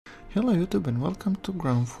Hello YouTube and welcome to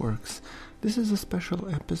GrunfWorks. This is a special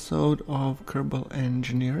episode of Kerbal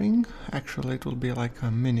Engineering. Actually it will be like a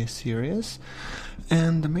mini series,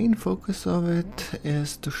 and the main focus of it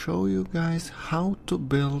is to show you guys how to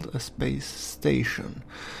build a space station.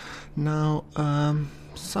 Now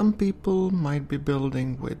some people might be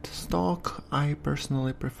building with stock. I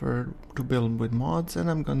personally prefer to build with mods, and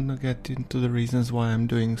I'm gonna get into the reasons why I'm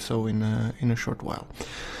doing so in a short while.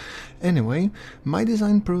 Anyway, my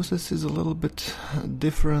design process is a little bit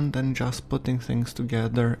different than just putting things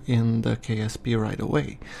together in the KSP right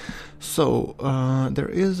away. So there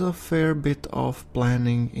is a fair bit of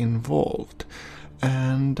planning involved,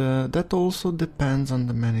 and that also depends on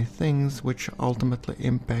the many things which ultimately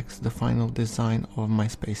impacts the final design of my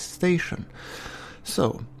space station.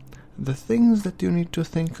 So the things that you need to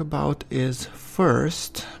think about is,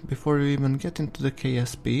 first, before you even get into the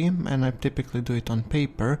KSP, and I typically do it on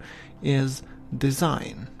paper, is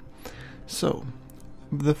design. So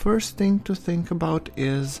the first thing to think about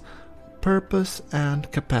is purpose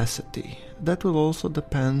and capacity. That will also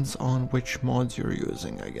depend on which mods you're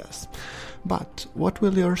using, I guess. But what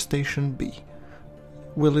will your station be?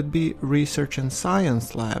 Will it be research and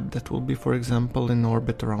science lab that will be, for example, in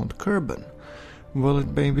orbit around Kerbal? Will it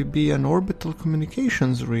maybe be an orbital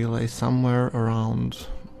communications relay somewhere around,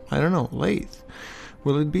 I don't know, Lathe?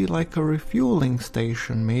 Will it be like a refueling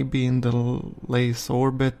station, maybe in the Lathe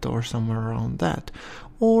orbit or somewhere around that?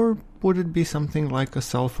 Or would it be something like a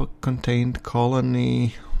self-contained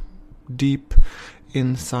colony deep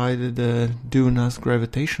inside the Duna's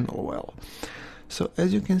gravitational well? So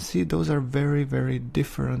as you can see, those are very, very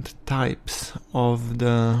different types of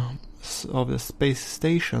the space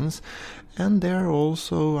stations, and they're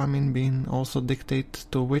also, being also dictated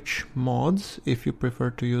to which mods, if you prefer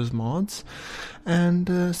to use mods.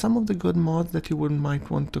 And some of the good mods that you might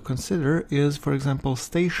want to consider is, for example,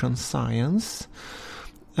 station science,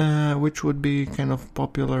 which would be kind of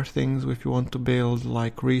popular things if you want to build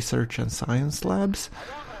like research and science labs.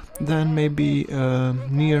 Then maybe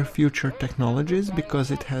near future technologies,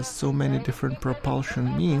 because it has so many different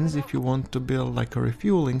propulsion means. If you want to build like a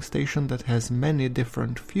refueling station that has many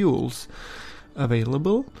different fuels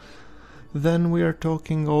available, then we are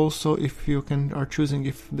talking also if you are choosing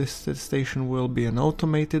if this station will be an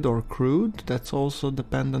automated or crewed. That's also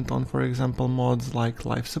dependent on, for example, mods like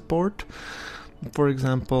life support. For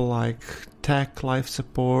example, like Tech life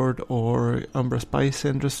support or Umbra Spice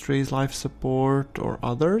Industries life support or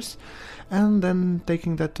others. And then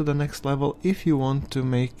taking that to the next level, if you want to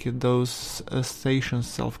make those stations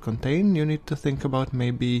self-contained, you need to think about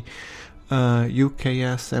maybe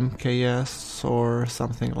UKS, MKS or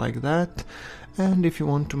something like that. And if you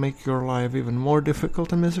want to make your life even more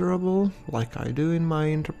difficult and miserable, like I do in my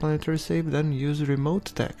interplanetary save, then use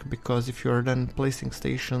remote tech, because if you're then placing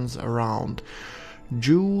stations around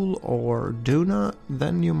Joule or Duna,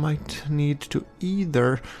 then you might need to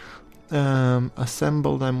either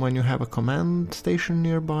assemble them when you have a command station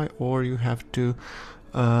nearby, or you have to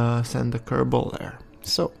send a Kerbal there.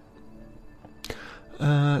 So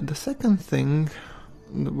the second thing,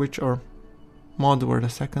 the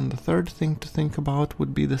third thing to think about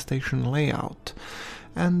would be the station layout.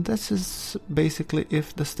 And this is basically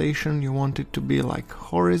if the station you want it to be like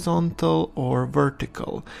horizontal or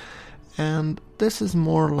vertical. And this is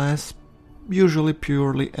more or less usually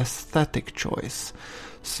purely aesthetic choice.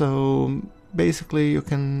 So basically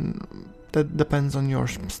that depends on your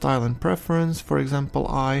style and preference. For example,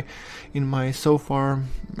 in my so far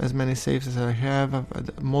as many saves as I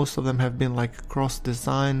have, most of them have been like cross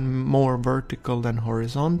design, more vertical than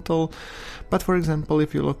horizontal. But for example,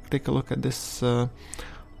 if you take a look at this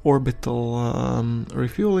orbital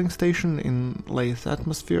refueling station in Lathe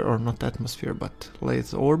atmosphere, or not atmosphere but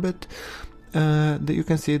Lathe orbit, you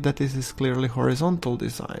can see that this is clearly horizontal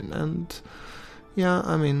design. And yeah,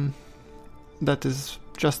 that is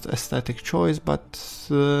just aesthetic choice, but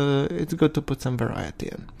it's good to put some variety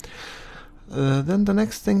in. Then the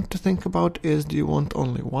next thing to think about is, do you want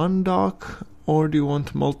only one dock or do you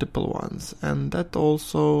want multiple ones? And that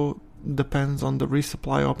also depends on the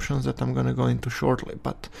resupply options that I'm going to go into shortly,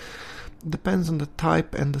 but depends on the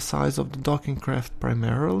type and the size of the docking craft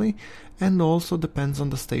primarily, and also depends on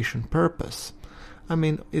the station purpose.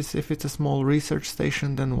 If it's a small research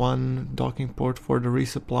station, then one docking port for the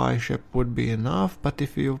resupply ship would be enough. But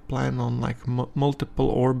if you plan on like multiple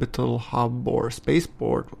orbital hub or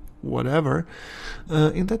spaceport, whatever,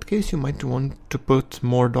 in that case you might want to put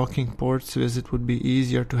more docking ports, as it would be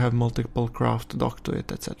easier to have multiple craft docked to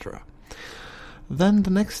it, etc. Then the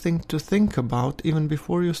next thing to think about, even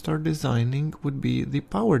before you start designing, would be the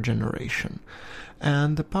power generation.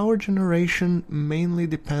 And the power generation mainly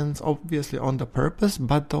depends obviously on the purpose,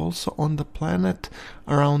 but also on the planet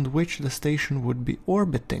around which the station would be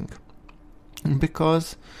orbiting.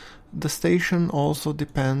 Because the station also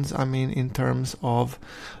depends, in terms of,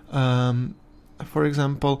 for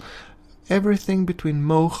example, everything between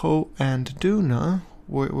Moho and Duna,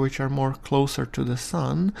 which are more closer to the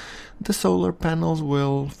sun, the solar panels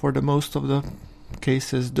will, for the most of the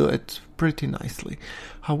cases, do it pretty nicely.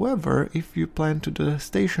 However, if you plan to do a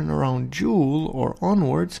station around Joule or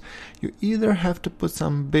onwards, you either have to put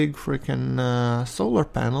some big freaking solar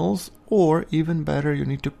panels, or even better, you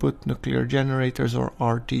need to put nuclear generators or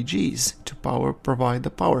RTGs to provide the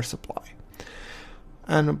power supply.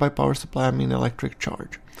 And by power supply I mean electric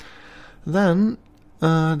charge. Then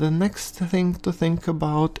the next thing to think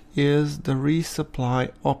about is the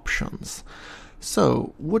resupply options.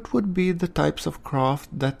 So, what would be the types of craft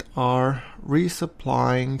that are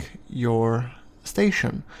resupplying your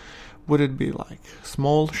station? Would it be like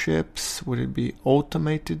small ships? Would it be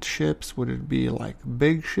automated ships? Would it be like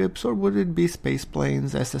big ships? Or would it be space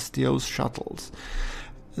planes, SSTOs, shuttles?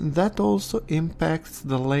 That also impacts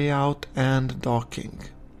the layout and docking.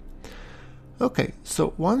 Okay,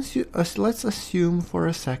 so let's assume for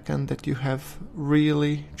a second that you have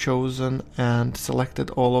really chosen and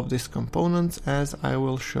selected all of these components, as I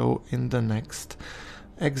will show in the next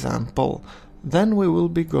example. Then we will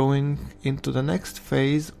be going into the next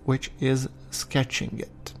phase, which is sketching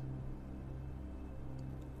it.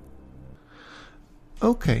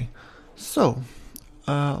 Okay, so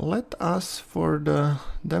let us, for the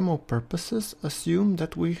demo purposes, assume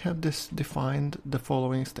that we have defined the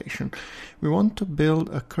following station. We want to build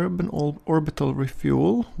a Kerbal orbital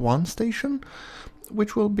refuel 1 station,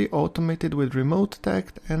 which will be automated with remote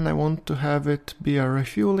tech, and I want to have it be a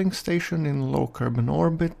refueling station in low carbon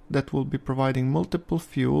orbit that will be providing multiple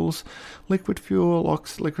fuels: liquid fuel,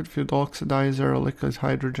 liquid fuel oxidizer, liquid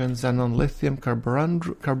hydrogen, xenon, lithium,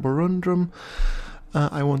 carborundum.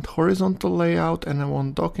 I want horizontal layout, and I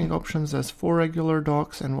want docking options as 4 regular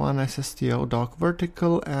docks and 1 SSTO dock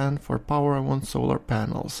vertical, and for power I want solar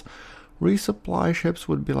panels. Resupply ships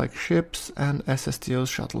would be like ships and SSTO's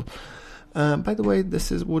shuttle. By the way,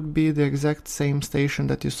 this would be the exact same station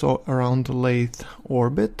that you saw around the Lathe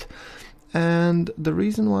orbit. And the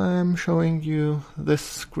reason why I'm showing you this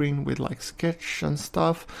screen with like sketch and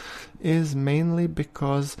stuff is mainly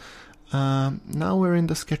because now we're in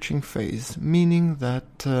the sketching phase, meaning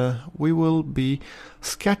that we will be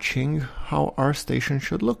sketching how our station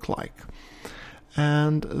should look like.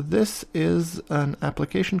 And this is an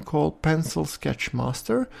application called Pencil Sketch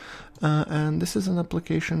Master, and this is an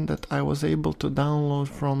application that I was able to download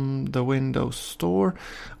from the Windows Store.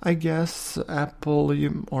 I guess Apple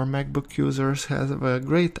or MacBook users have a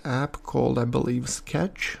great app called, I believe,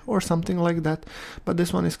 Sketch or something like that, but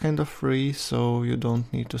this one is kind of free, so you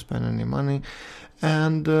don't need to spend any money.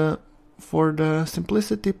 And for the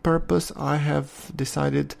simplicity purpose, I have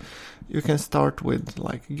decided you can start with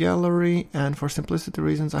like gallery, and for simplicity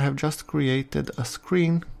reasons I have just created a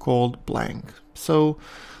screen called blank. So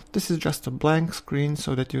this is just a blank screen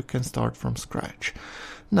so that you can start from scratch.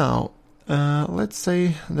 Now let's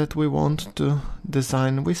say that we want to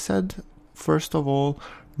design, we said first of all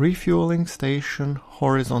refueling station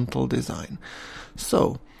horizontal design.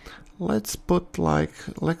 So let's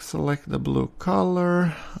select the blue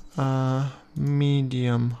color,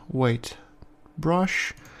 medium weight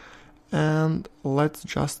brush, and let's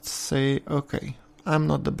just say, okay, I'm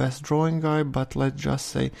not the best drawing guy, but let's just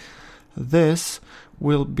say this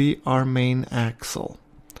will be our main axle.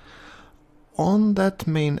 On that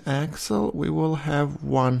main axle we will have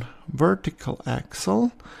one vertical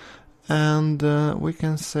axle, and we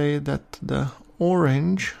can say that the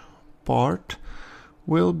orange part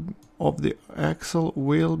of the axle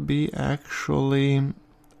will be actually,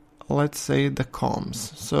 let's say, the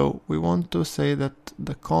comms. So we want to say that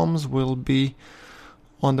the comms will be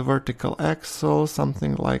on the vertical axle,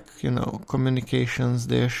 something like, communications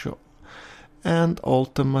dish, and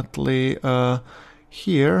ultimately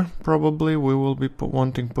here probably we will be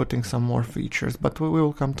putting some more features, but we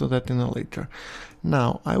will come to that in a later.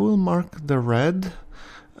 Now I will mark the red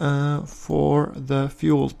for the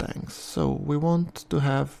fuel tanks. So we want to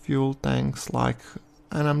have fuel tanks like,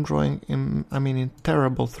 and I'm drawing in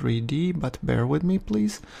terrible 3D, but bear with me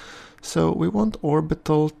please. So we want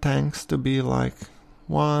orbital tanks to be like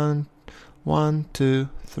 1, 2,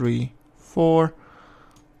 3, 4,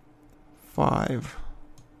 5,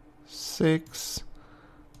 6,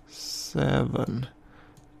 7,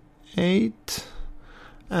 8,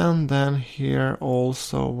 And then here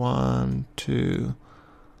also 1, 2,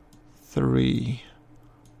 3,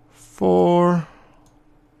 4,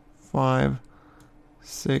 5,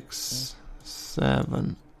 6,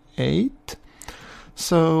 7, 8.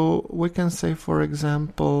 So we can say, for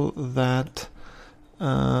example, that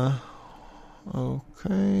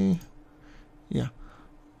okay, yeah,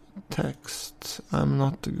 text. I'm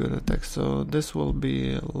not too good at text, so this will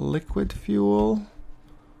be liquid fuel.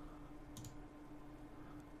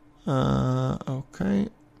 Okay,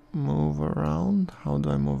 move around. How do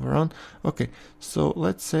I move around? Okay, so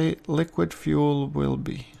let's say liquid fuel will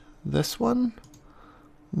be this one.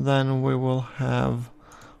 Then we will have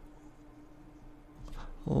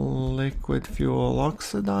liquid fuel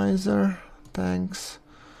oxidizer tanks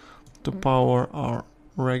to power our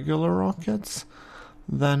regular rockets.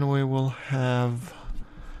 Then we will have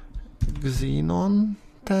xenon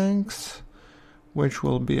tanks, which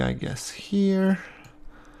will be, I guess, here.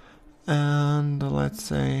 And let's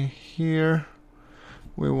say here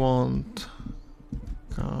we want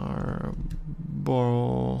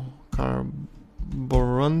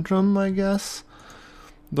carborundum, I guess.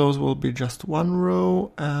 Those will be just one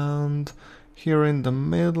row, and here in the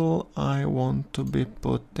middle I want to be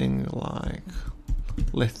putting like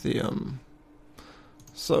lithium.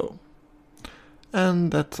 So,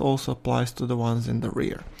 and that also applies to the ones in the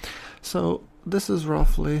rear. So this is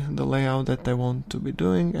roughly the layout that I want to be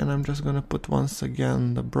doing, and I'm just gonna put once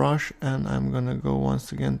again the brush, and I'm gonna go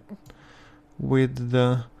once again with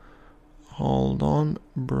the, hold on,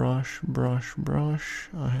 brush,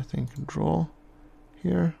 I think draw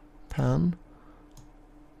here, pen,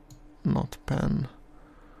 not pen,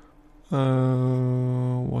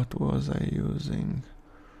 what was I using?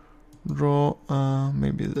 Draw,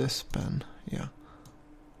 maybe this pen, yeah,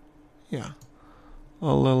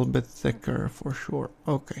 a little bit thicker for sure.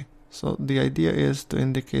 Okay, so the idea is to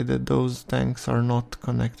indicate that those tanks are not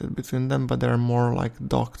connected between them, but they're more like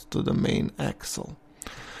docked to the main axle.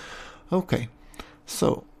 Okay,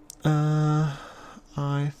 so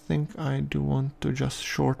I think I do want to just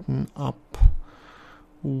shorten up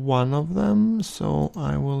one of them, so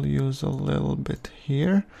I will use a little bit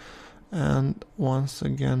here and once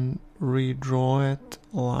again redraw it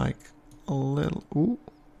like a little,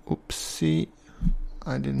 oopsie,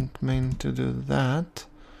 I didn't mean to do that,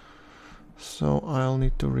 so I'll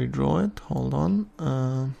need to redraw it. Hold on,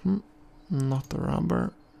 not the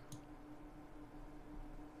rubber,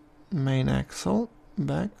 main axle,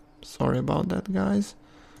 back, sorry about that guys,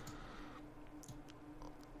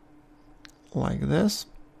 like this.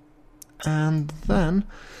 And then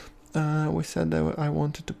we said that I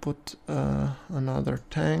wanted to put another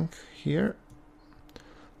tank here.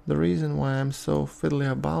 The reason why I'm so fiddly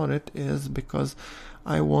about it is because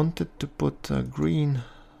I wanted to put green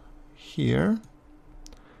here,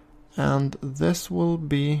 and this will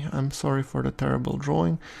be, I'm sorry for the terrible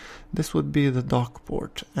drawing, this would be the dock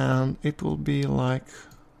port, and it will be like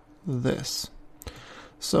this.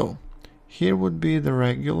 So here would be the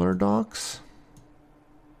regular docks,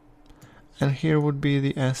 and here would be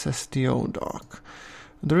the SSTO dock.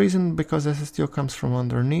 The reason, because SSTO comes from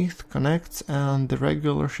underneath, connects, and the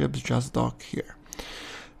regular ships just dock here.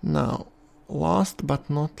 Now, last but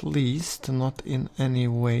not least, not in any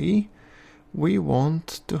way, we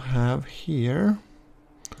want to have here,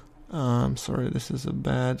 I'm sorry, this is a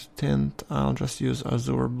bad tint, I'll just use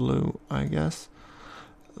azure blue, I guess.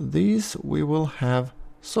 These we will have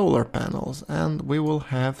solar panels, and we will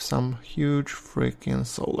have some huge freaking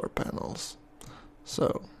solar panels.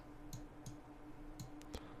 So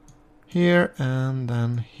here and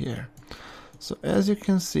then here. So as you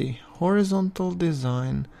can see, horizontal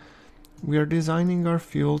design, we are designing our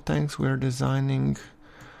fuel tanks, we are designing,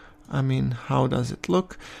 I mean, how does it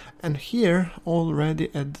look? And here,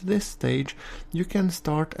 already at this stage, you can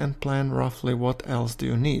start and plan roughly what else do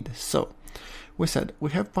you need. So we said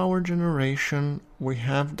we have power generation, we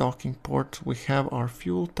have docking ports, we have our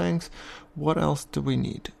fuel tanks. What else do we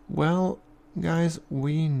need? Well, guys,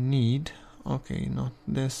 we need, okay, not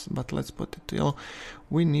this, but let's put it to yellow.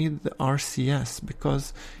 We need the RCS,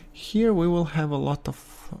 because here we will have a lot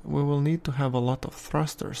of, we will need to have a lot of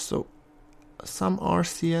thrusters. So some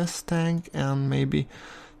RCS tank and maybe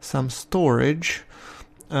some storage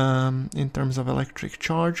in terms of electric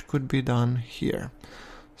charge could be done here.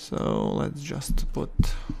 So let's just put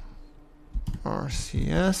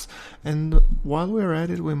RCS, and while we're at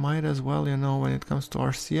it, we might as well, you know, when it comes to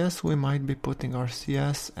RCS, we might be putting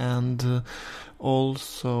RCS and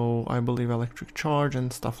also, I believe, electric charge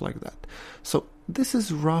and stuff like that. So this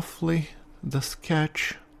is roughly the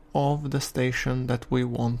sketch of the station that we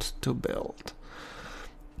want to build.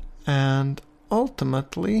 And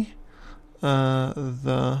ultimately,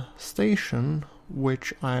 the station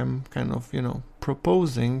which I'm kind of,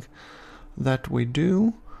 proposing that we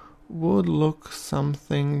do would look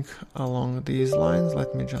something along these lines.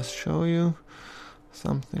 Let me just show you.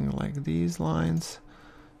 Something like these lines.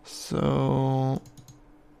 So,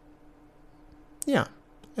 yeah,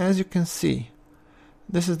 as you can see,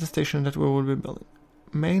 this is the station that we will be building.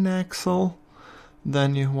 Main axle,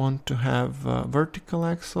 then you want to have vertical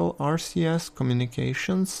axle, RCS,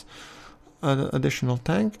 communications, additional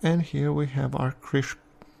tank, and here we have our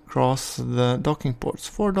crisscross the docking ports.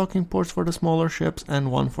 4 docking ports for the smaller ships and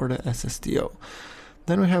 1 for the SSTO.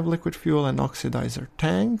 Then we have liquid fuel and oxidizer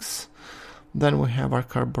tanks. Then we have our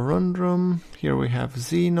carborundum. Here we have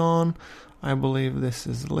xenon. I believe this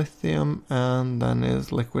is lithium, and then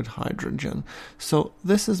is liquid hydrogen. So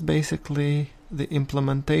this is basically the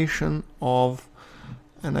implementation of,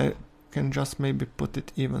 and I can just maybe put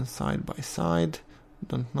it even side by side.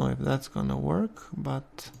 Don't know if that's gonna work,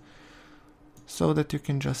 but so that you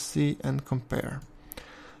can just see and compare.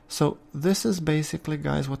 So this is basically,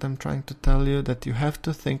 guys, what I'm trying to tell you, that you have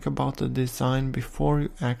to think about the design before you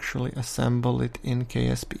actually assemble it in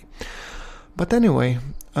KSP. But anyway,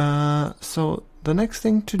 so the next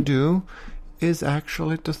thing to do is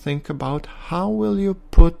actually to think about how will you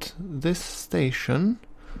put this station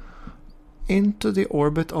into the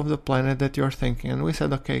orbit of the planet that you're thinking. And we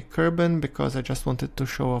said, okay, Kerbal, because I just wanted to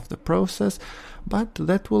show off the process, but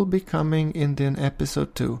that will be coming in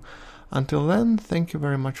episode 2. Until then, thank you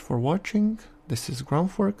very much for watching. This is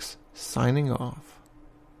GrunfWorks signing off.